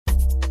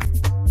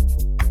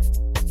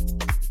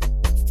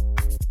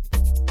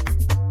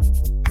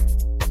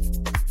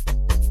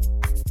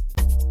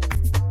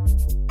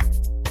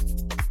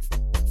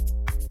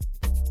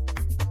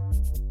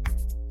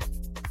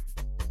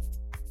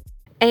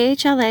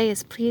AHLA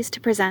is pleased to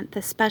present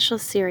this special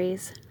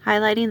series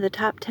highlighting the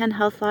top 10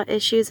 health law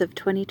issues of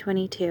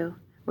 2022,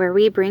 where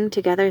we bring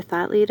together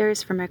thought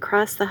leaders from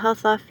across the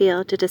health law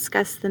field to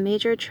discuss the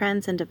major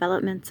trends and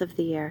developments of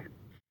the year.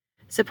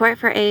 Support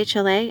for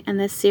AHLA and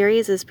this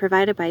series is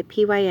provided by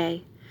PYA,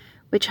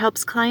 which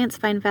helps clients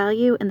find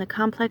value in the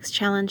complex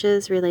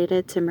challenges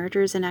related to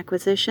mergers and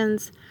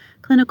acquisitions,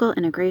 clinical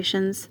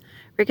integrations,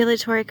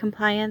 regulatory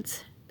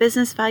compliance,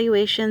 business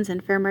valuations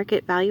and fair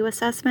market value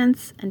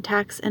assessments, and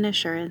tax and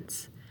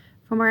assurance.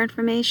 For more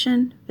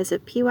information,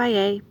 visit pyapc.com.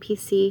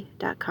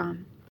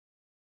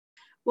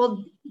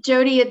 Well,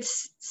 Jody,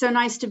 it's so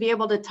nice to be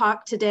able to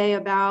talk today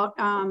about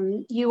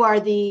you are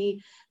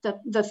the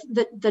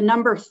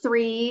number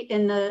 3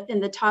 in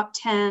the top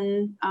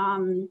 10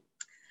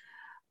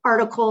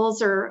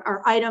 articles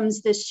or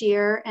items this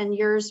year, and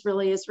yours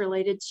really is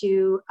related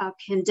to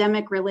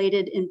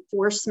pandemic-related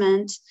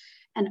enforcement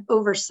and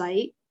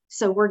oversight.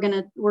 So we're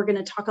gonna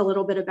talk a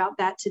little bit about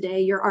that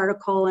today, your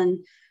article, and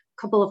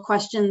a couple of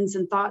questions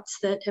and thoughts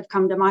that have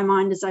come to my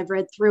mind as I've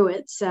read through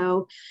it.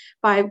 So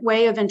by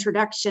way of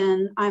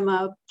introduction, I'm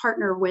a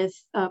partner with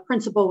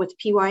principal with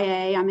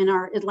PYA. I'm in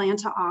our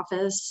Atlanta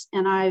office,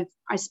 and I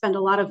spend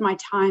a lot of my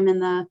time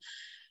in the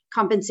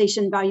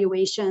compensation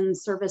valuation,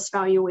 service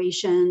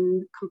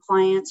valuation,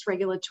 compliance,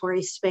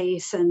 regulatory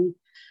space, and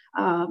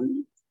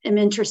am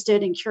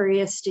interested and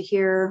curious to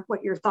hear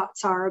what your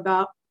thoughts are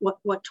about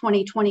what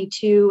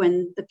 2022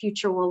 and the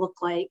future will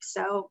look like.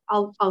 So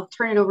I'll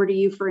turn it over to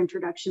you for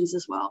introductions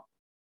as well.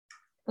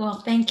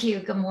 Well, thank you.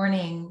 Good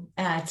morning.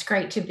 It's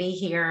great to be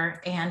here,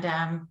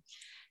 and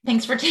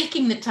thanks for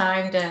taking the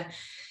time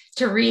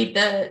to read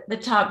the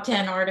top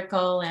 10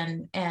 article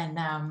and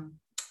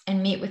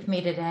meet with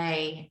me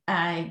today.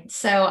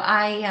 So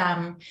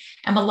I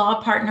am a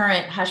law partner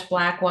at Husch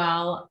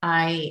Blackwell.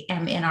 I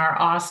am in our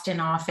Austin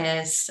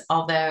office,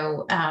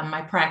 although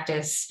my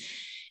practice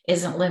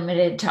isn't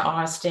limited to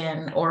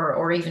Austin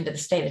or even to the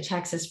state of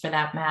Texas for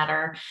that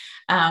matter.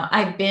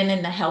 I've been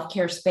in the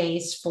healthcare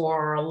space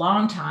for a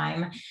long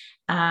time.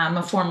 I'm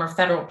a former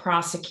federal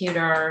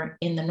prosecutor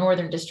in the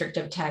Northern District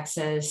of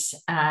Texas,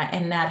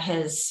 and that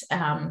has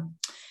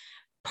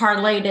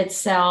parlayed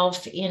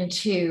itself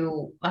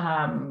into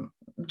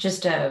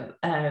just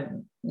a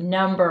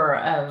number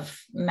of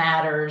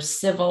matters,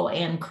 civil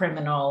and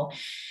criminal,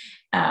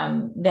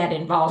 that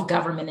involve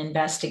government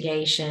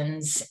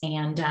investigations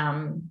and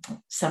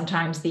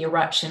sometimes the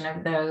eruption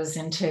of those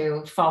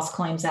into False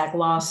Claims Act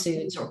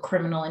lawsuits or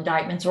criminal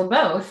indictments or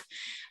both,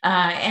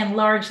 and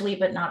largely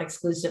but not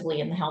exclusively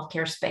in the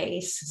healthcare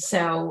space.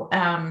 So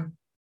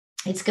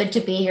it's good to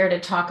be here to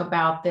talk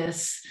about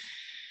this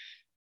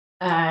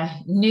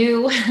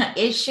new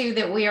issue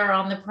that we are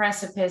on the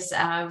precipice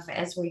of,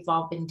 as we've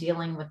all been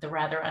dealing with the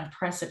rather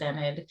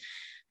unprecedented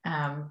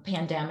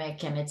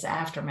pandemic and its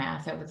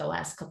aftermath over the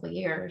last couple of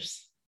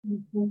years.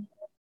 Mm-hmm.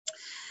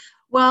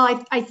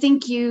 Well, I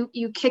think you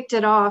kicked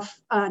it off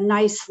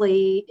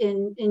nicely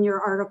in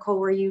your article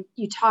where you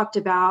talked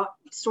about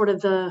sort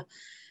of the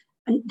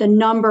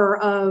number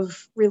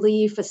of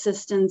relief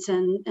assistance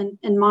and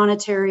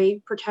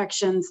monetary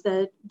protections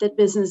that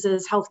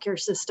businesses, healthcare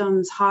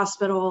systems,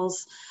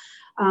 hospitals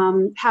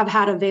have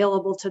had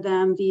available to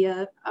them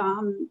via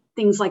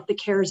things like the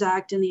CARES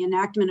Act and the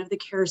enactment of the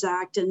CARES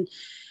Act. And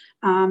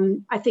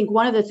I think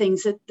one of the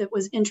things that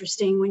was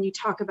interesting when you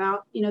talk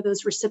about,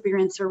 those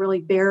recipients are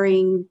really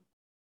bearing,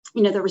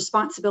 the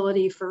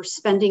responsibility for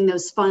spending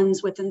those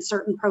funds within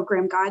certain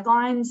program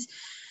guidelines.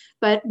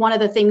 But one of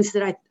the things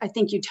that I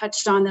think you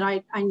touched on that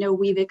I know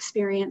we've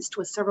experienced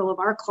with several of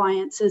our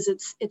clients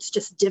is it's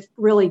just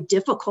really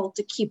difficult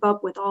to keep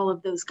up with all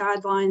of those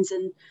guidelines,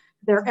 and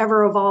they're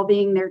ever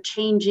evolving, they're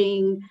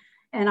changing.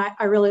 And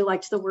I really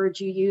liked the word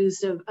you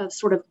used of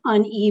sort of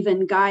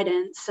uneven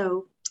guidance.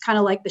 So it's kind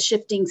of like the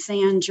shifting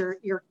sand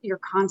you're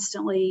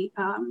constantly,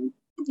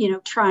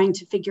 trying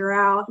to figure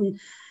out. And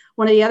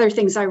one of the other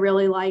things I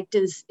really liked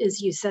is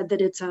you said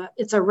that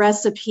it's a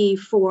recipe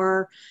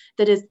for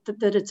that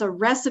it's a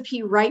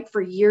recipe ripe for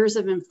years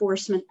of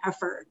enforcement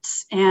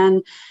efforts.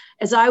 And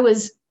as I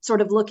was sort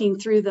of looking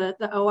through the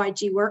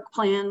OIG work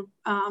plan,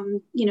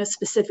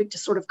 specific to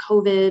sort of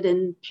COVID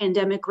and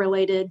pandemic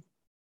related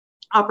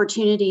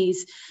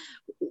opportunities,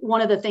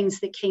 one of the things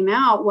that came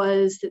out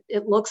was that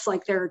it looks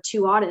like there are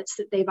 2 audits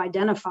that they've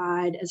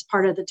identified as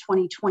part of the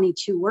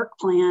 2022 work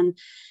plan.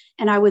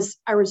 And I was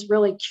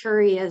really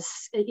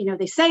curious.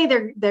 They say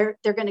they're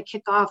going to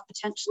kick off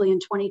potentially in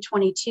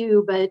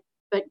 2022, but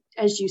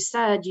as you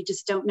said, you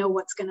just don't know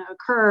what's going to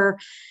occur.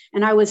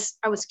 And I was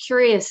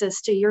curious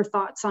as to your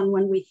thoughts on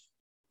when we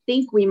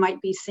think we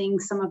might be seeing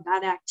some of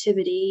that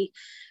activity.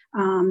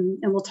 And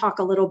we'll talk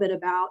a little bit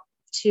about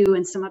too,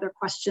 and some other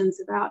questions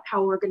about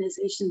how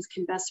organizations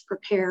can best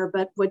prepare,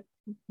 but would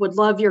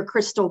love your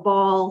crystal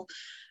ball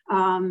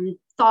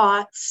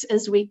thoughts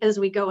as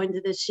we go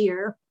into this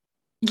year.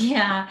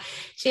 Yeah,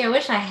 gee, I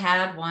wish I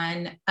had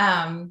one.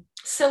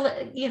 So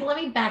let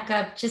me back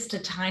up just a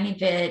tiny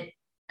bit,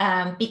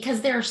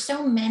 because there are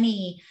so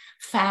many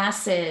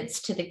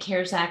facets to the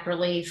CARES Act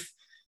relief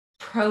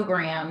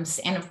programs.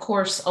 And of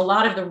course, a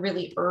lot of the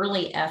really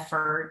early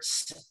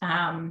efforts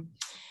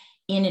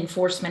in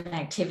enforcement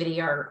activity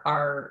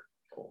are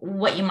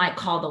what you might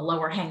call the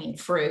lower hanging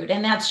fruit.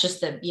 And that's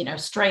just the,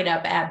 straight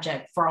up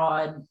abject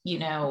fraud,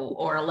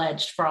 or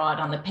alleged fraud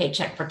on the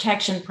Paycheck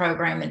Protection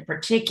Program in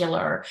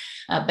particular,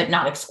 but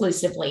not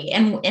exclusively.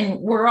 And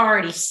we're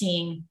already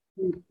seeing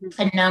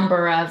a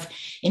number of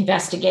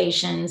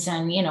investigations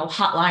and,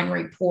 hotline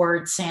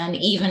reports, and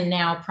even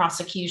now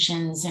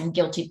prosecutions and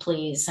guilty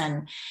pleas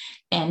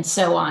and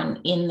so on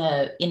in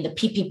the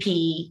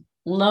PPP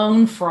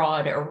loan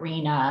fraud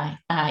arena,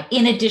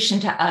 in addition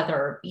to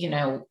other,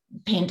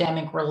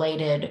 pandemic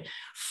related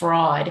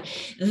fraud.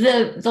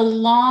 The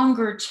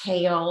longer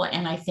tail,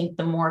 and I think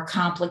the more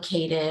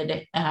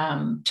complicated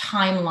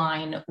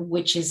timeline,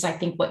 which is I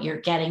think what you're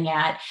getting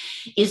at,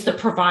 is the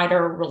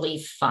Provider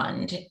Relief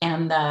Fund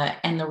and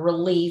the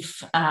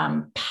relief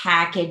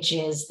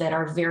packages that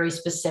are very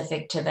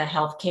specific to the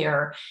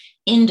healthcare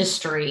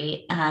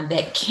industry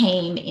that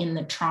came in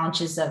the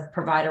tranches of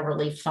Provider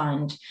Relief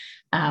Fund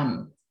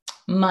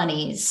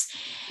monies.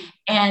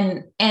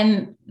 And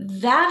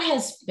that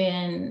has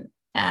been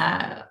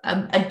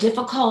a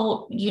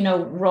difficult,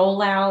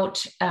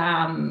 rollout.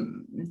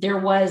 There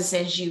was,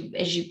 as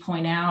you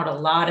point out, a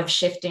lot of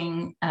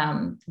shifting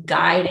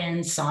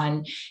guidance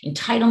on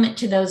entitlement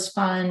to those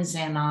funds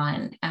and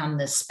on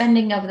the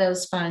spending of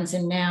those funds.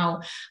 And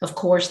now, of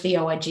course, the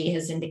OIG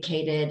has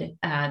indicated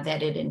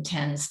that it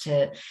intends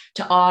to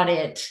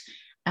audit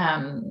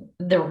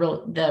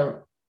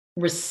the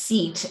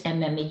receipt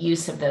and then the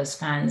use of those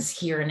funds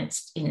here in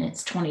its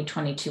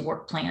 2022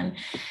 work plan.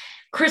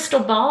 Crystal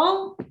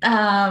ball,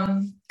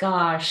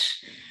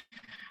 gosh,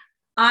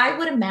 I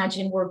would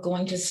imagine we're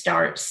going to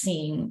start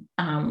seeing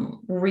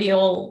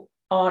real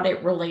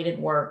audit related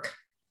work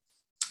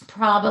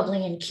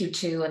probably in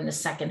Q2 and the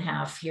second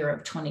half here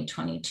of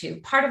 2022.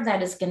 Part of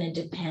that is going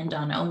to depend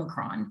on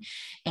Omicron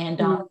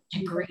and on the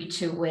degree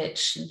to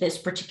which this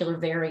particular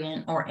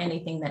variant or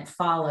anything that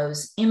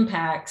follows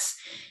impacts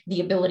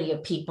the ability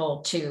of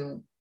people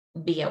to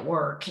be at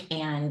work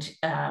and,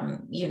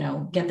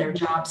 get their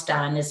jobs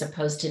done, as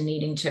opposed to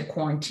needing to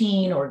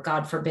quarantine or,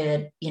 God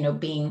forbid,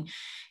 being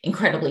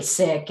incredibly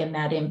sick and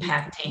that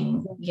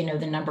impacting,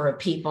 the number of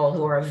people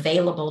who are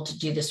available to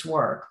do this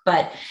work.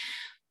 But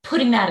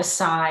putting that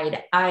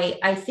aside,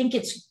 I think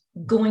it's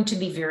going to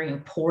be very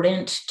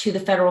important to the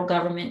federal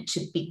government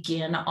to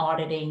begin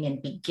auditing and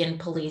begin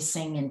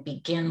policing and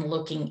begin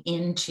looking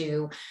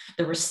into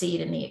the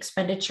receipt and the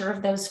expenditure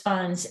of those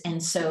funds.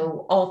 And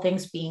so, all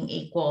things being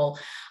equal,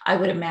 I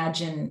would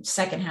imagine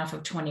second half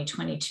of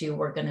 2022,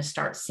 we're going to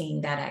start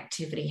seeing that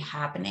activity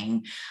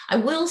happening. I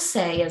will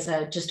say, as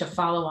just a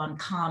follow-on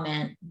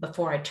comment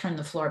before I turn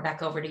the floor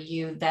back over to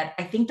you, that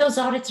I think those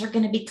audits are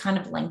going to be kind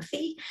of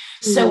lengthy.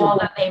 So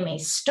although they may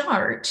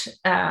start,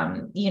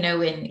 in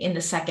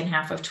the second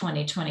half of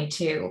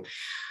 2022,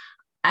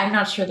 I'm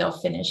not sure they'll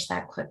finish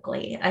that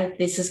quickly.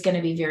 This is going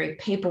to be very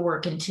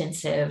paperwork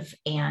intensive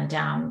and,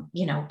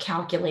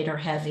 calculator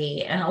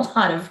heavy, and a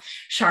lot of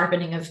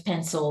sharpening of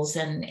pencils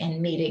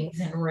and meetings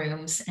and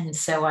rooms. And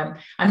so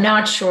I'm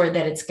not sure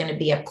that it's going to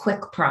be a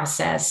quick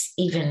process,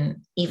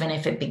 even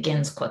if it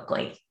begins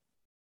quickly.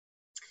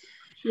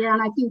 Yeah,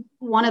 and I think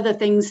one of the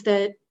things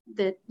that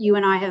you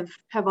and I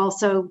have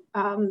also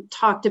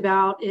talked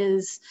about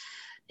is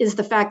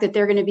the fact that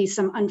there are going to be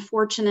some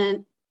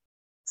unfortunate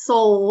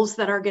souls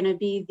that are going to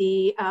be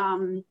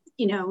the,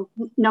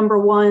 number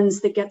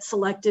ones that get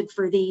selected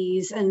for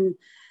these. And,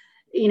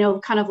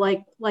 kind of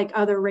like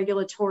other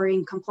regulatory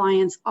and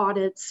compliance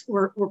audits,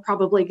 we're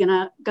probably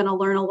going to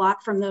learn a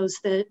lot from those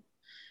that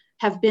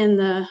have been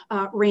the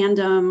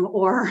random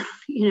or,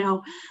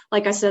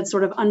 like I said,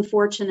 sort of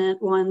unfortunate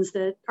ones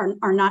that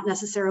are not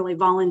necessarily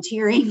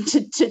volunteering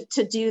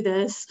to do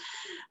this,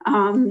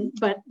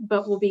 but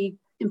will be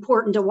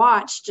important to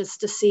watch just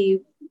to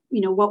see,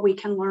 what we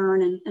can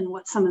learn and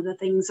what some of the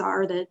things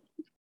are that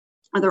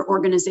other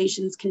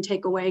organizations can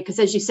take away. Because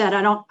as you said,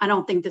 I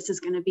don't think this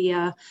is going to be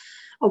a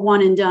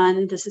one and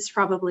done. This is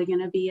probably going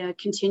to be a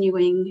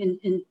continuing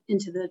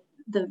into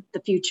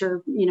the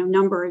future,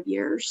 number of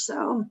years.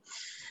 So.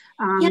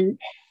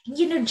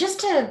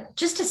 Just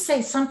to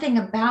say something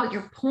about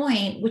your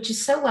point, which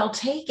is so well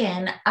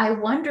taken, I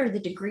wonder the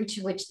degree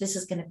to which this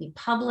is going to be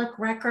public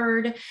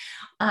record,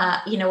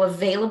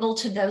 available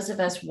to those of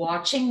us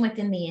watching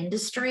within the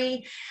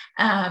industry.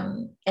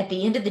 At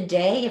the end of the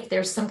day, if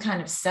there's some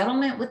kind of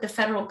settlement with the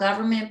federal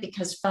government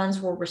because funds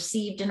were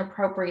received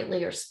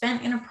inappropriately or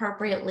spent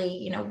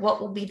inappropriately, what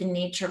will be the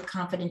nature of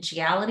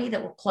confidentiality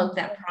that will cloak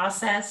that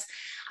process?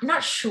 I'm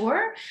not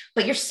sure,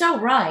 but you're so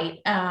right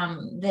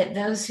that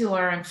those who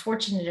are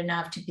unfortunate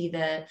enough to be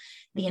the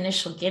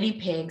initial guinea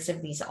pigs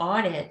of these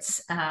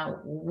audits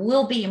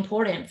will be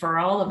important for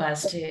all of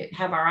us to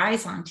have our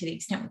eyes on to the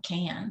extent we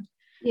can.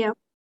 Yeah.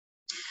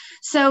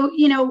 So,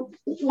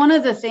 one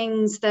of the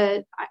things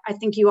that I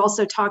think you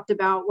also talked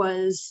about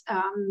was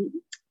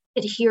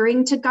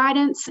adhering to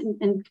guidance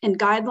and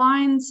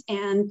guidelines.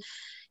 And,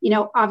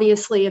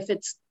 obviously, if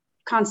it's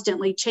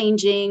constantly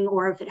changing,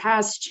 or if it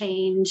has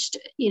changed,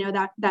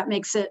 that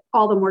makes it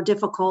all the more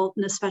difficult.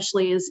 And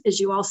especially as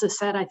you also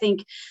said, I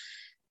think,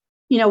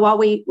 while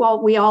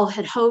we all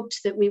had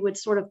hoped that we would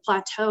sort of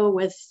plateau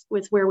with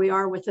where we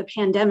are with the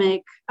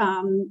pandemic,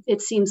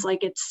 it seems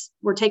like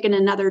we're taking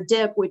another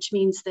dip, which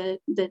means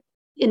that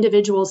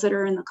individuals that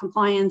are in the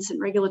compliance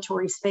and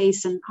regulatory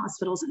space and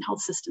hospitals and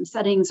health system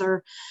settings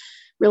are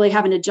really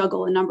having to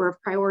juggle a number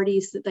of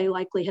priorities that they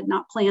likely had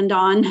not planned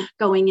on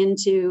going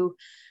into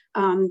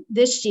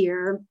this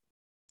year.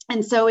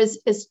 And so as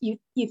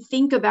you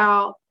think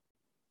about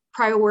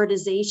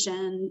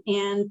prioritization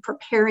and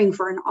preparing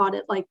for an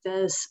audit like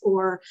this,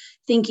 or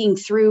thinking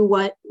through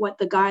what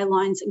the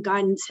guidelines and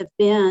guidance have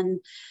been,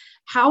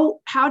 how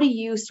do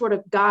you sort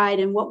of guide,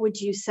 and what would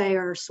you say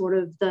are sort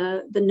of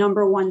the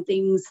number one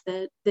things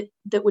that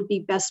would be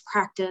best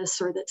practice,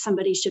 or that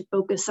somebody should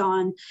focus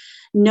on,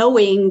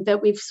 knowing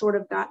that we've sort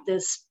of got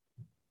this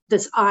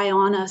eye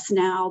on us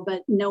now,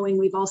 but knowing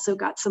we've also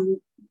got some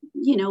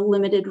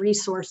limited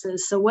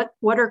resources? So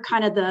what are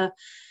kind of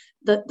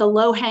the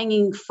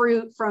low-hanging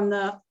fruit from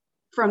the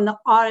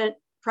audit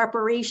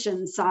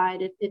preparation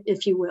side,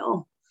 if you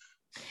will?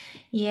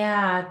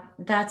 Yeah,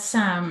 that's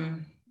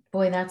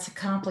that's a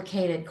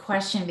complicated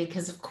question,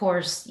 because of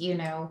course,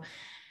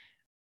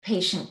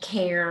 patient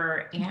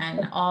care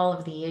and all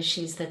of the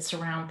issues that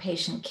surround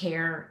patient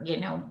care,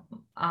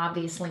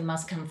 obviously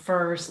must come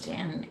first,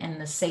 and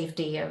the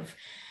safety of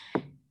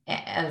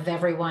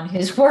everyone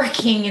who's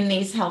working in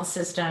these health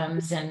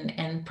systems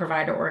and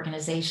provider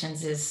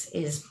organizations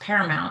is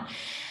paramount.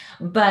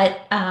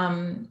 But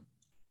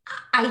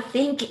I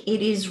think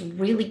it is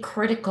really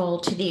critical,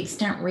 to the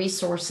extent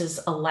resources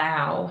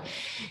allow,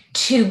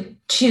 to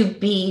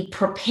be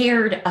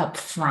prepared up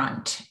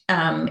front,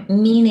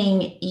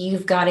 meaning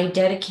you've got a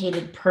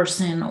dedicated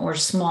person or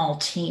small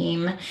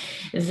team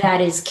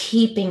that is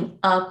keeping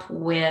up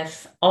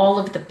with all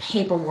of the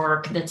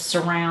paperwork that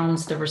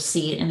surrounds the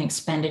receipt and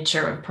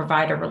expenditure of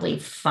provider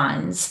relief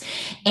funds,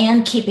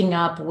 and keeping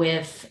up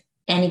with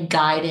any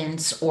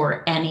guidance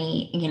or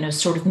any,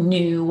 sort of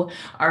new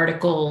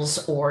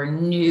articles or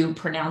new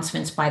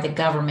pronouncements by the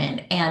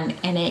government. And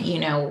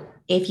it,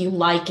 if you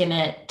liken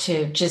it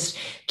to just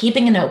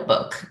keeping a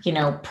notebook,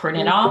 print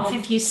it off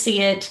if you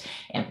see it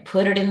and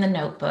put it in the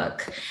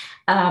notebook.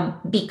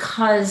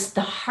 Because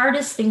the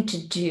hardest thing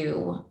to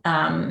do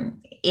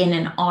in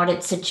an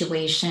audit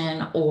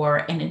situation or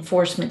an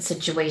enforcement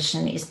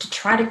situation is to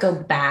try to go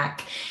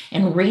back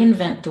and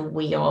reinvent the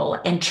wheel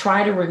and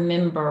try to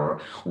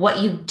remember what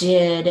you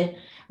did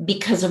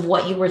because of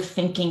what you were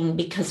thinking,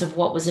 because of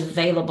what was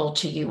available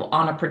to you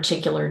on a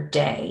particular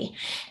day.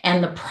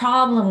 And the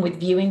problem with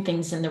viewing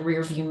things in the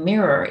rearview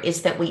mirror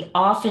is that we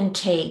often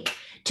take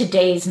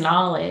today's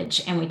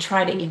knowledge and we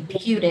try to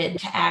impute it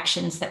to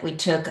actions that we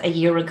took a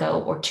year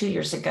ago or 2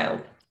 years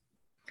ago.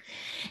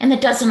 And that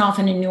doesn't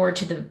often inure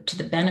to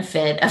the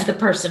benefit of the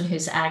person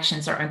whose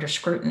actions are under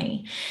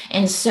scrutiny.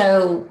 And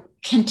so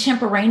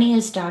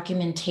contemporaneous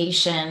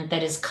documentation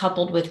that is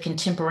coupled with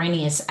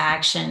contemporaneous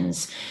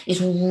actions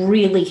is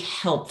really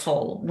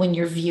helpful when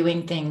you're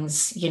viewing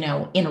things, in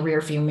a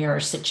rearview mirror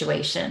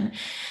situation.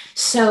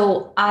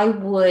 So I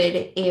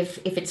would, if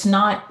it's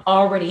not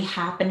already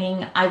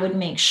happening, I would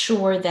make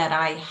sure that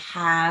I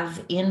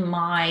have in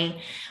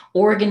my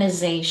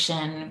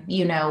organization,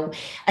 a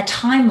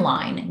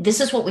timeline.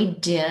 This is what we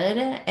did,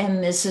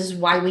 and this is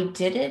why we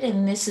did it,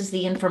 and this is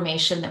the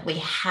information that we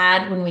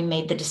had when we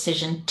made the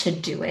decision to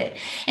do it.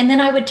 And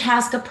then I would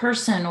task a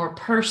person or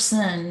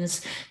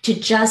persons to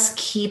just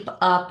keep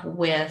up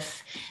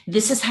with,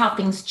 this is how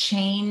things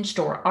changed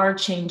or are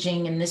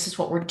changing, and this is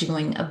what we're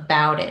doing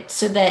about it,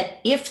 so that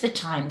if the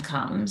time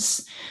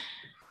comes,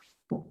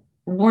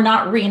 we're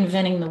not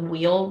reinventing the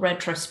wheel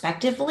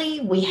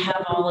retrospectively. We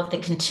have all of the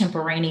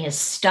contemporaneous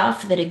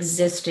stuff that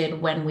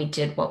existed when we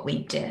did what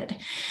we did.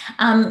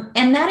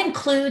 And that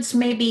includes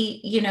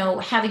maybe,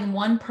 having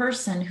one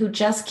person who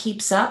just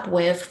keeps up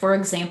with, for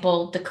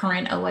example, the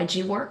current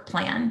OIG work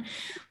plan.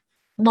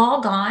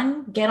 Log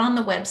on, get on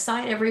the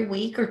website every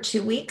week or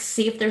 2 weeks,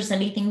 see if there's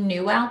anything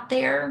new out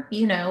there,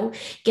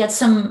 get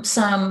some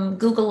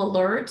Google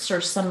alerts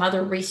or some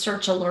other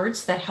research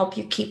alerts that help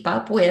you keep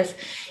up with,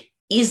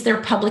 is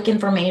there public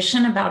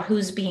information about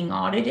who's being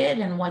audited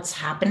and what's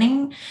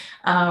happening,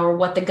 or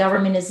what the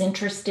government is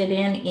interested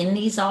in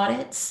these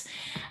audits?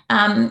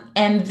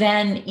 And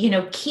then,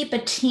 keep a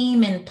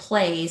team in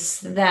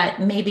place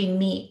that maybe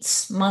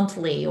meets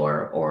monthly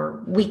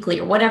or weekly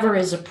or whatever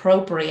is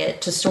appropriate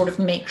to sort of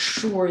make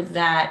sure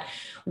that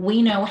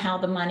we know how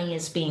the money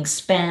is being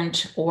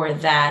spent, or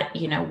that,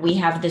 we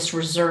have this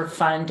reserve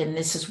fund and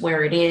this is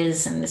where it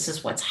is and this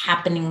is what's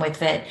happening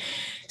with it.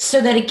 So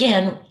that,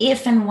 again,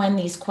 if and when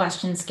these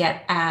questions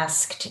get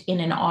asked in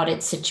an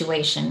audit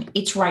situation,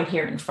 it's right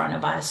here in front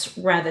of us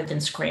rather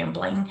than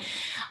scrambling.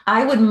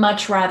 I would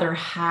much rather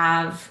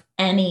have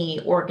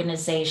any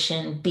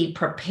organization be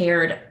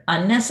prepared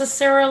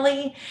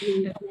unnecessarily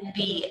than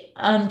be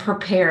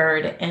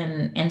unprepared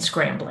and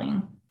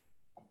scrambling.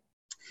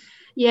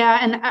 Yeah,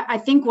 and I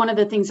think one of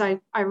the things I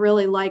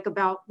really like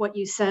about what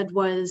you said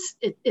was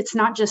it's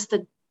not just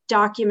the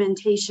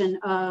documentation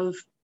of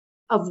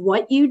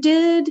what you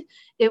did.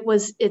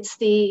 It's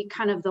the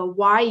kind of the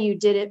why you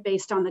did it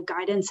based on the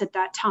guidance at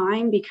that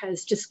time,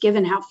 because just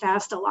given how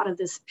fast a lot of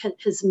this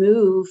has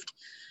moved,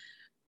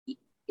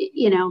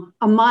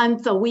 a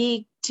month, a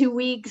week, 2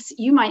 weeks,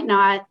 you might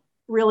not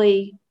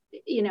really,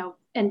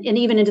 and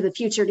even into the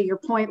future, to your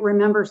point,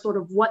 remember sort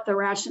of what the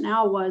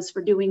rationale was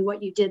for doing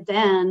what you did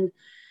then.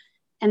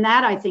 And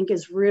that, I think,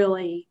 is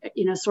really,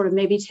 sort of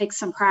maybe take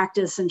some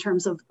practice in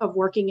terms of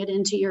working it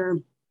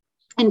into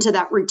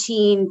that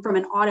routine from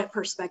an audit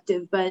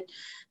perspective. But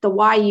the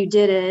why you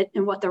did it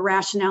and what the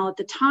rationale at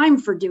the time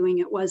for doing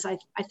it was, I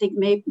think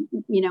maybe,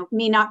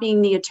 me not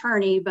being the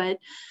attorney, but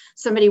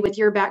somebody with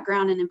your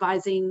background in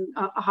advising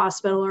a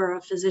hospital or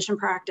a physician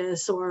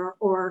practice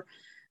or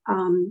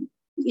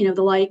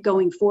the like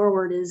going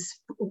forward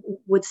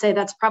would say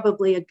that's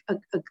probably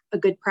a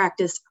good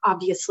practice,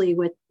 obviously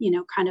with,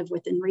 kind of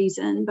within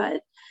reason.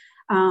 But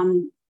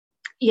I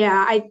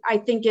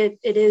think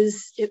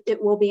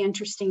it will be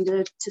interesting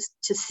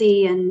to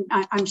see. And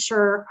I'm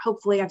sure,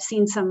 hopefully I've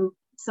seen some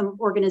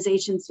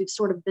organizations who've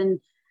sort of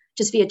been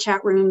just via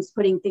chat rooms,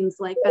 putting things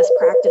like best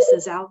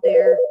practices out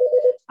there,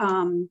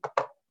 and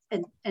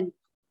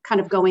kind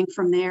of going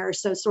from there.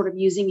 So sort of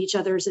using each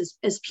other's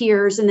as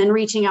peers, and then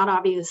reaching out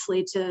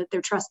obviously to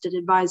their trusted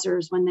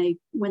advisors when they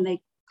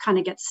kind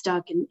of get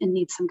stuck and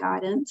need some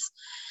guidance.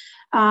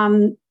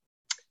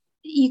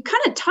 You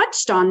kind of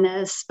touched on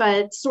this,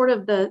 but sort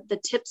of the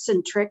tips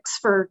and tricks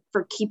for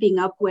keeping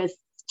up with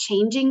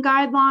changing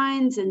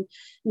guidelines and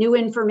new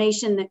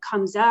information that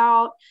comes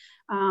out.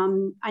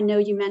 I know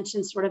you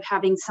mentioned sort of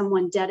having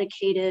someone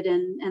dedicated,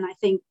 and I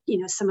think,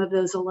 some of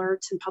those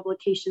alerts and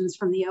publications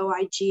from the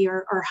OIG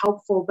are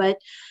helpful, but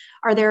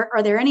are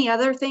there any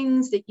other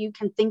things that you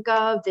can think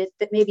of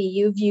that maybe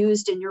you've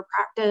used in your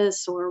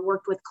practice or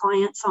worked with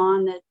clients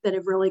on that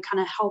have really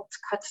kind of helped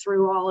cut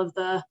through all of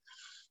the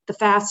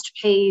fast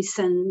pace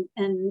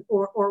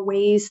or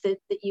ways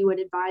that you would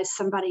advise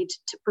somebody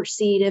to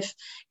proceed,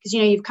 because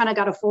you've kind of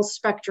got a full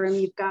spectrum.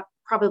 You've got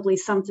probably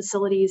some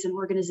facilities and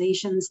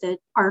organizations that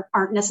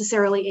aren't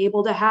necessarily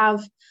able to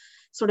have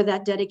sort of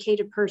that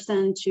dedicated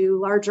person, to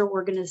larger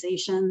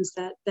organizations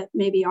that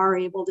maybe are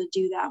able to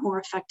do that more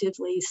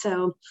effectively.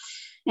 So,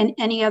 and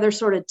any other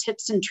sort of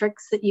tips and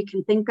tricks that you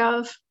can think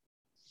of?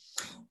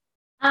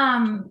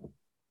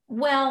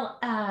 Well,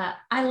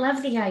 I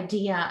love the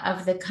idea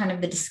of the kind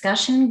of the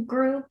discussion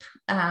group.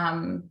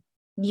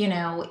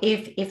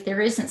 If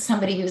there isn't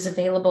somebody who's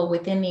available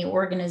within the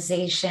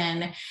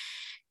organization,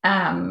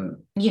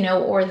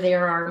 or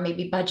there are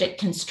maybe budget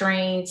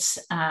constraints,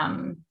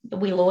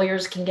 we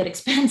lawyers can get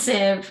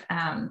expensive,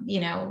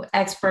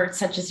 experts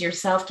such as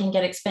yourself can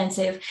get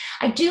expensive.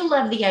 I do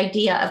love the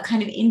idea of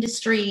kind of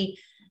industry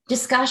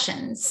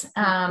discussions.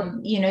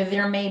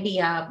 There may be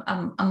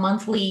a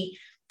monthly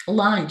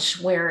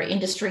lunch where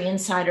industry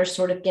insiders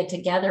sort of get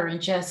together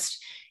and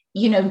just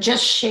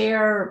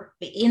share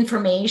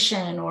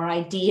information or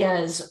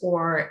ideas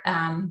or,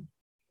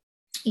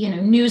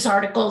 news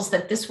articles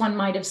that this one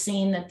might have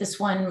seen, that this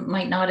one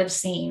might not have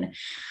seen.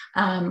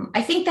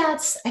 I think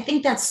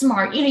that's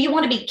smart. You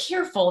want to be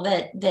careful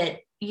that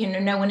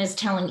no one is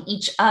telling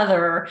each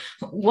other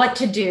what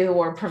to do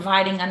or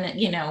providing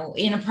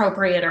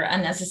inappropriate or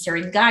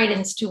unnecessary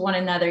guidance to one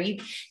another.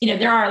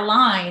 There are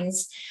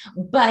lines,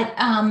 but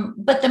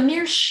the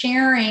mere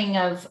sharing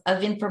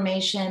of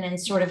information and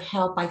sort of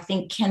help, I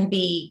think, can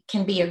be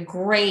a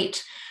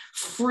great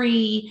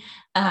free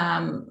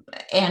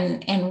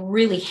and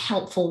really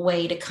helpful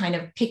way to kind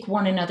of pick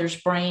one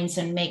another's brains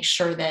and make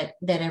sure that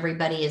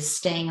everybody is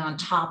staying on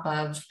top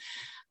of,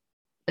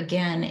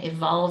 again,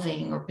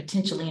 evolving or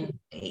potentially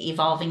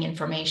evolving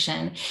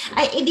information.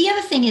 The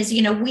other thing is,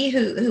 we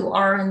who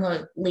are in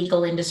the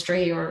legal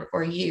industry or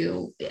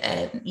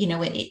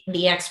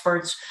the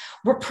experts,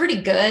 we're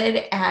pretty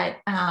good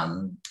at,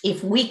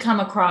 if we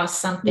come across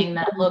something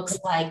that looks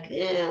like,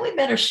 we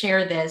better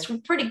share this, we're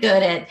pretty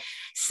good at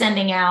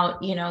sending out,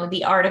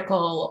 the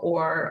article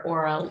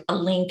or a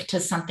link to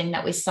something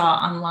that we saw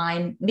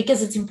online,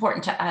 because it's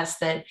important to us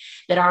that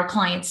our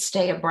clients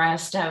stay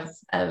abreast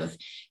of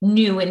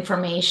new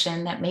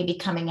information that may be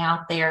coming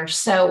out there.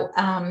 So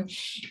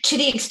to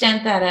the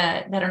extent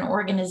that an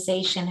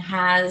organization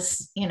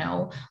has,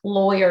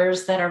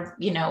 lawyers that are,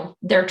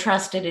 their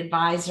trusted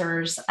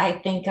advisors, I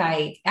think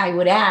I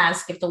would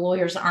ask, if the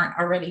lawyers aren't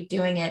already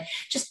doing it,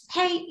 just,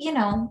 hey,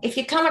 if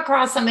you come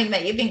across something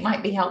that you think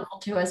might be helpful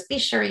to us, be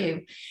sure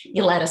you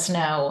let us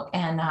know.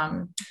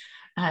 And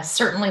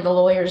certainly the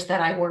lawyers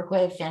that I work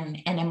with and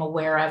am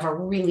aware of are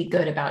really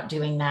good about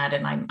doing that,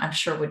 and I'm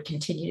sure would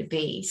continue to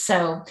be.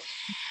 So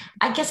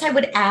I guess I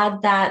would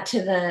add that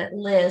to the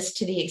list,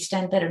 to the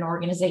extent that an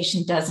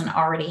organization doesn't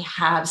already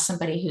have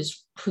somebody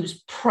who's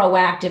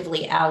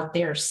proactively out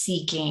there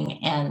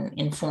seeking and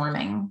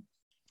informing.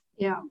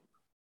 Yeah.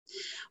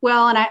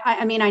 Well, and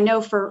I mean, I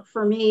know for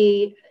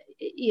me,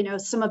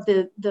 some of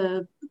the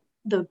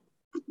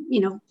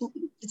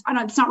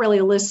it's not really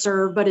a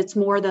listserv, but it's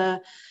more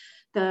the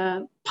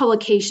the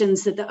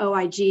publications that the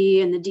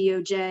OIG and the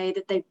DOJ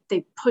that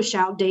they push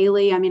out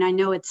daily. I mean, I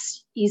know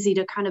it's easy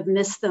to kind of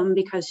miss them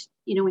because,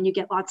 when you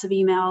get lots of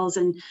emails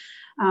and,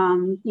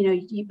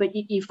 but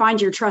you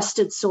find your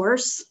trusted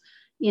source,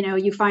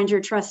 you find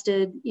your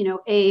trusted,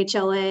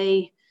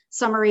 AHLA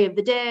summary of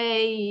the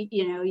day,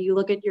 you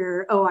look at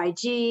your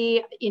OIG,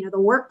 the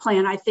work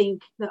plan. I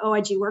think the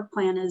OIG work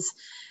plan is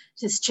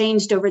just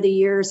changed over the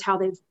years, how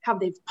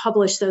they've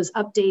published those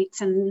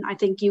updates. And I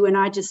think you and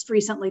I just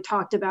recently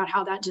talked about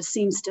how that just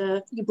seems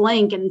to, you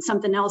blink and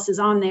something else is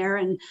on there.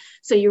 And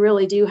so you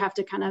really do have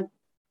to kind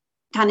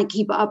of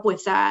keep up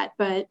with that.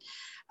 But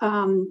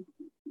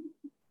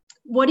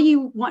what do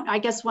you want? I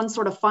guess one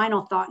sort of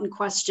final thought and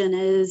question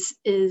is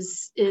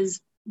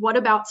what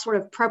about sort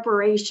of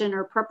preparation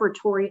or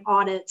preparatory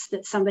audits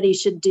that somebody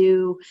should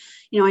do?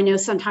 I know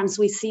sometimes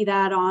we see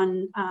that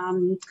on,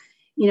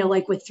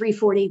 like with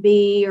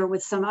 340B or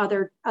with some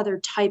other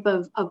type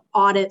of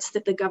audits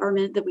that the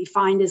government that we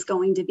find is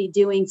going to be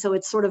doing. So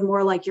it's sort of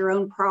more like your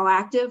own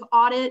proactive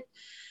audit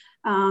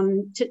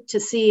to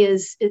see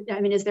is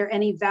there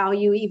any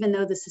value, even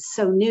though this is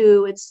so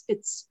new, it's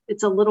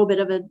a little bit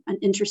of an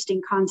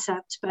interesting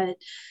concept, but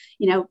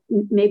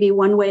maybe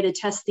one way to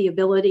test the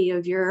ability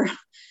of your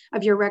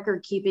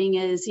record keeping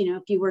is,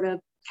 if you were to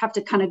have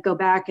to kind of go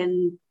back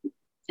and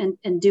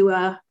do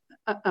a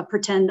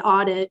pretend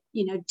audit,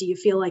 do you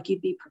feel like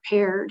you'd be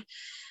prepared?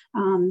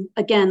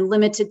 Again,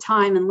 limited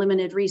time and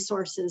limited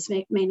resources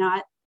may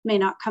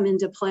not come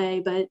into play,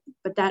 but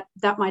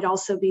that might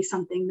also be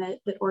something that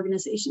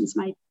organizations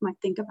might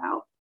think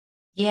about.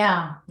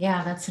 Yeah,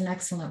 that's an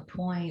excellent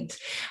point.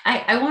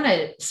 I want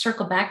to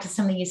circle back to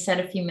something you said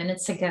a few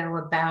minutes ago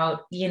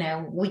about,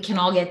 we can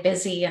all get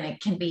busy and it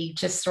can be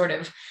just sort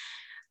of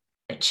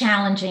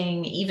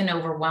challenging, even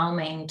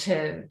overwhelming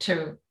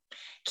to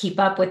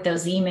keep up with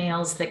those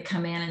emails that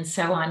come in and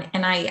so on.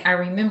 And I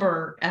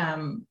remember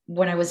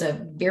when I was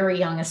a very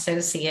young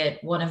associate,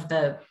 one of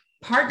the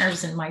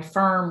partners in my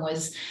firm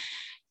was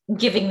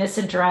giving this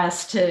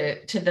address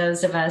to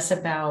those of us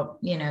about,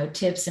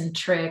 tips and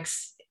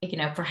tricks,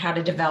 for how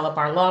to develop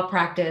our law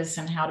practice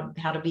and how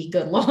to be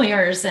good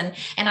lawyers. And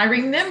I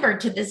remember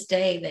to this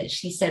day that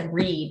she said,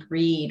 read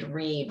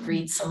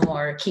some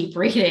more, keep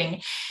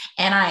reading.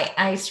 And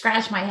I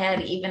scratched my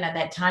head even at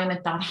that time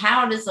and thought,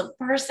 how does a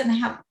person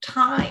have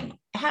time?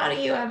 How do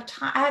you have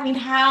time? I mean,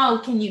 how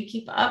can you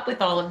keep up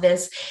with all of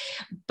this?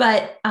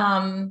 But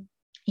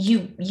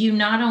you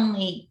not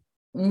only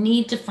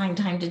need to find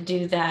time to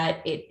do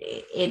that,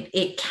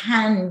 it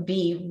can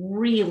be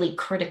really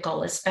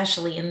critical,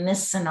 especially in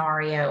this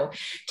scenario,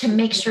 to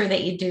make sure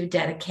that you do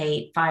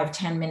dedicate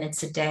 5-10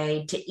 minutes a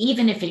day to,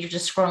 even if you're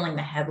just scrolling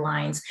the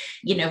headlines,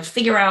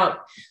 figure out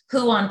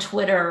who on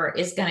Twitter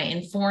is going to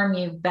inform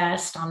you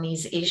best on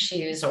these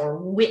issues, or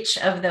which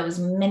of those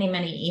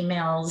many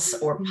emails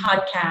or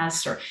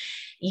podcasts or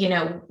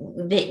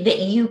that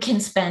you can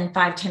spend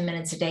 5-10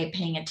 minutes a day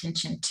paying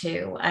attention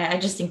to. I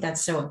just think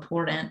that's so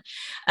important.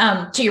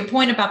 To your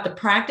point about the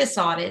practice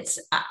audits,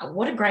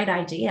 what a great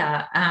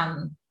idea.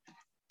 I'm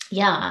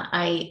not,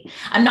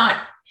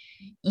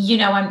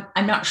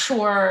 I'm not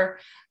sure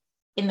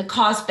in the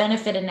cost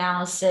benefit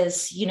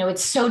analysis,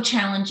 it's so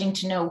challenging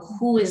to know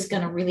who is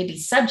going to really be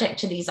subject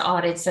to these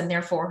audits and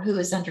therefore who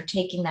is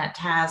undertaking that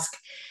task,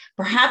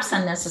 perhaps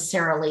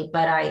unnecessarily,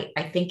 but I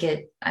think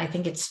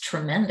it's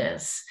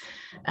tremendous.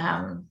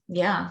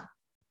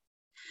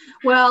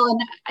 Well,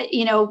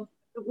 and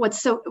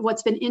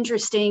what's been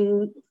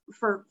interesting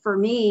for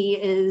me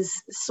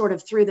is sort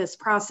of through this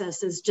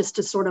process is just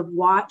to sort of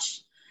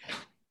watch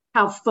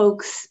how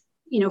folks,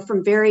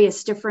 from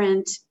various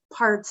different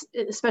parts,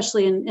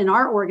 especially in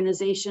our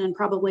organization and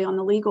probably on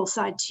the legal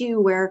side too,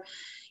 where,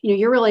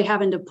 you're really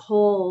having to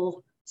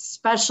pull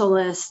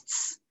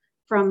specialists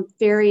from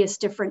various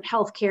different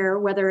healthcare,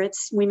 whether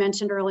it's, we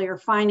mentioned earlier,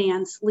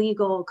 finance,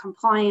 legal,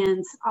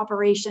 compliance,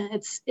 operation.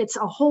 It's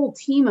a whole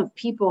team of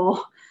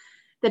people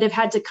that have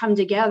had to come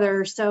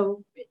together.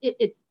 So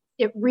it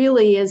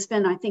really has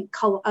been, I think,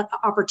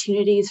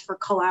 opportunities for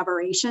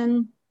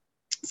collaboration.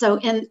 So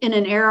in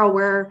an era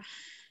where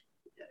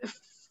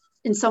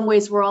in some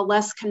ways we're all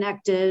less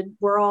connected,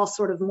 we're all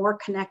sort of more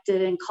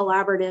connected and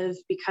collaborative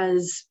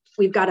because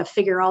we've got to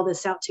figure all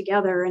this out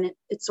together. And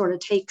it sort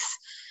of takes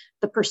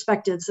the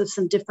perspectives of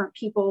some different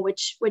people,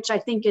 which I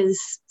think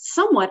is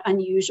somewhat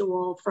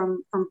unusual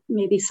from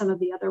maybe some of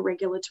the other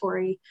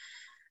regulatory,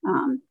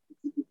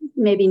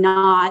 maybe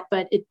not,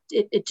 but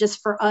it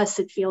just, for us,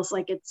 it feels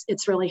like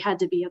it's really had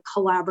to be a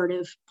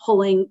collaborative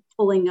pulling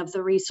of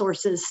the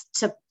resources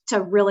to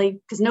really,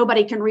 because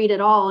nobody can read it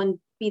all and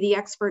be the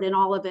expert in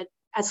all of it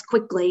as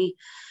quickly.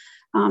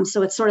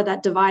 So it's sort of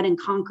that divide and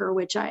conquer,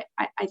 which I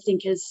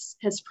think has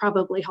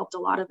probably helped a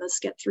lot of us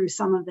get through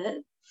some of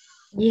it.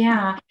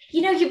 Yeah.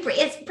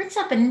 It brings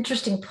up an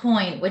interesting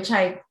point, which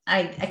I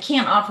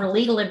can't offer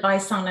legal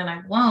advice on, and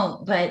I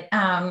won't, but,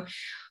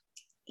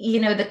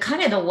 the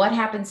kind of the what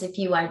happens if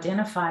you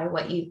identify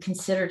what you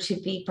consider to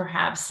be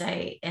perhaps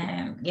a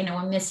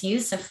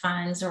misuse of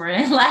funds or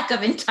a lack of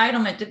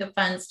entitlement to the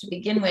funds to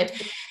begin with.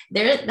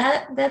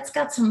 That's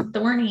got some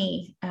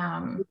thorny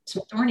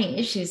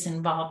issues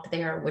involved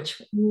there,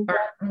 which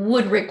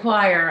would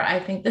require, I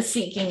think, the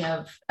seeking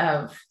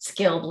of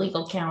skilled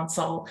legal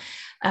counsel.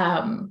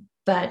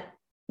 But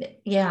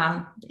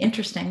yeah,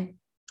 interesting.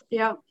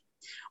 Yeah.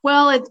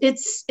 Well,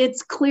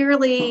 it's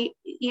clearly,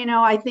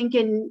 I think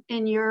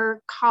in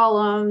your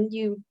column,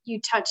 you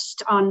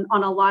touched on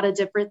a lot of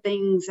different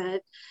things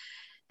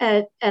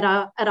at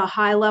a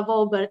high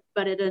level, but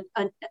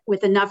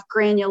with enough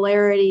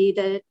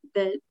granularity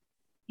that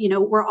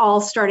we're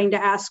all starting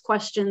to ask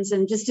questions.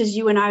 And just as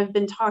you and I have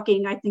been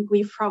talking, I think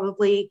we've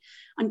probably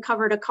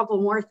uncovered a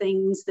couple more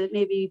things that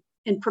maybe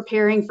in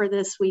preparing for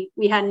this, we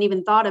hadn't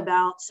even thought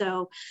about.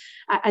 So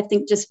I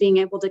think just being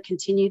able to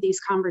continue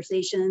these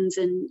conversations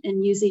and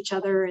use each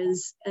other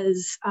as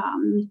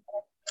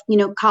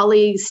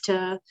colleagues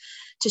to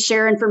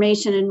share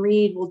information and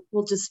read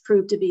will just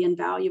prove to be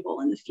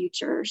invaluable in the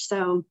future.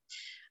 So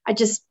I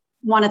just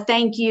want to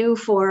thank you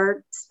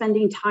for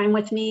spending time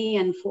with me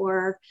and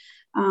for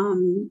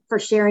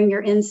sharing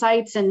your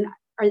insights. And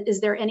is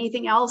there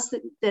anything else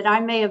that I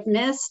may have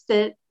missed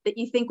that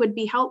you think would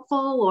be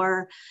helpful,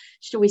 or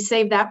should we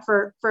save that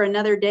for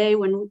another day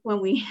when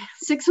we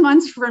 6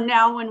 months from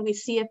now, when we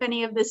see if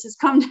any of this has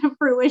come to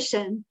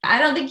fruition? I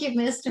don't think you've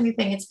missed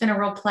anything. It's been a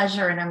real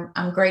pleasure, and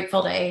I'm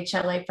grateful to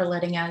AHLA for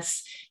letting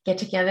us get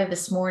together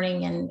this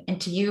morning, and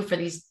to you for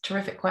these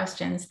terrific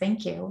questions.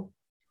 Thank you.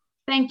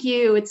 Thank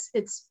you.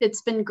 It's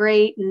been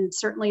great, and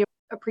certainly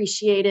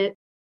appreciate it.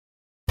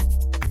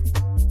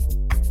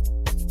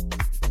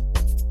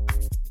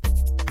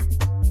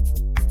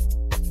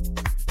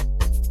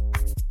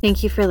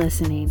 Thank you for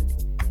listening.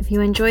 If you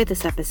enjoyed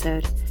this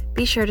episode,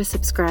 be sure to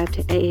subscribe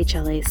to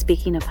AHLA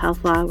Speaking of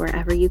Health Law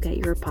wherever you get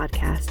your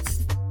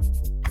podcasts.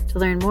 To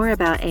learn more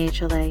about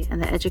AHLA and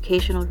the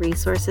educational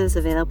resources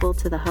available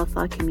to the health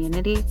law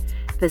community,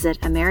 visit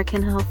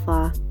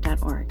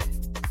AmericanHealthLaw.org.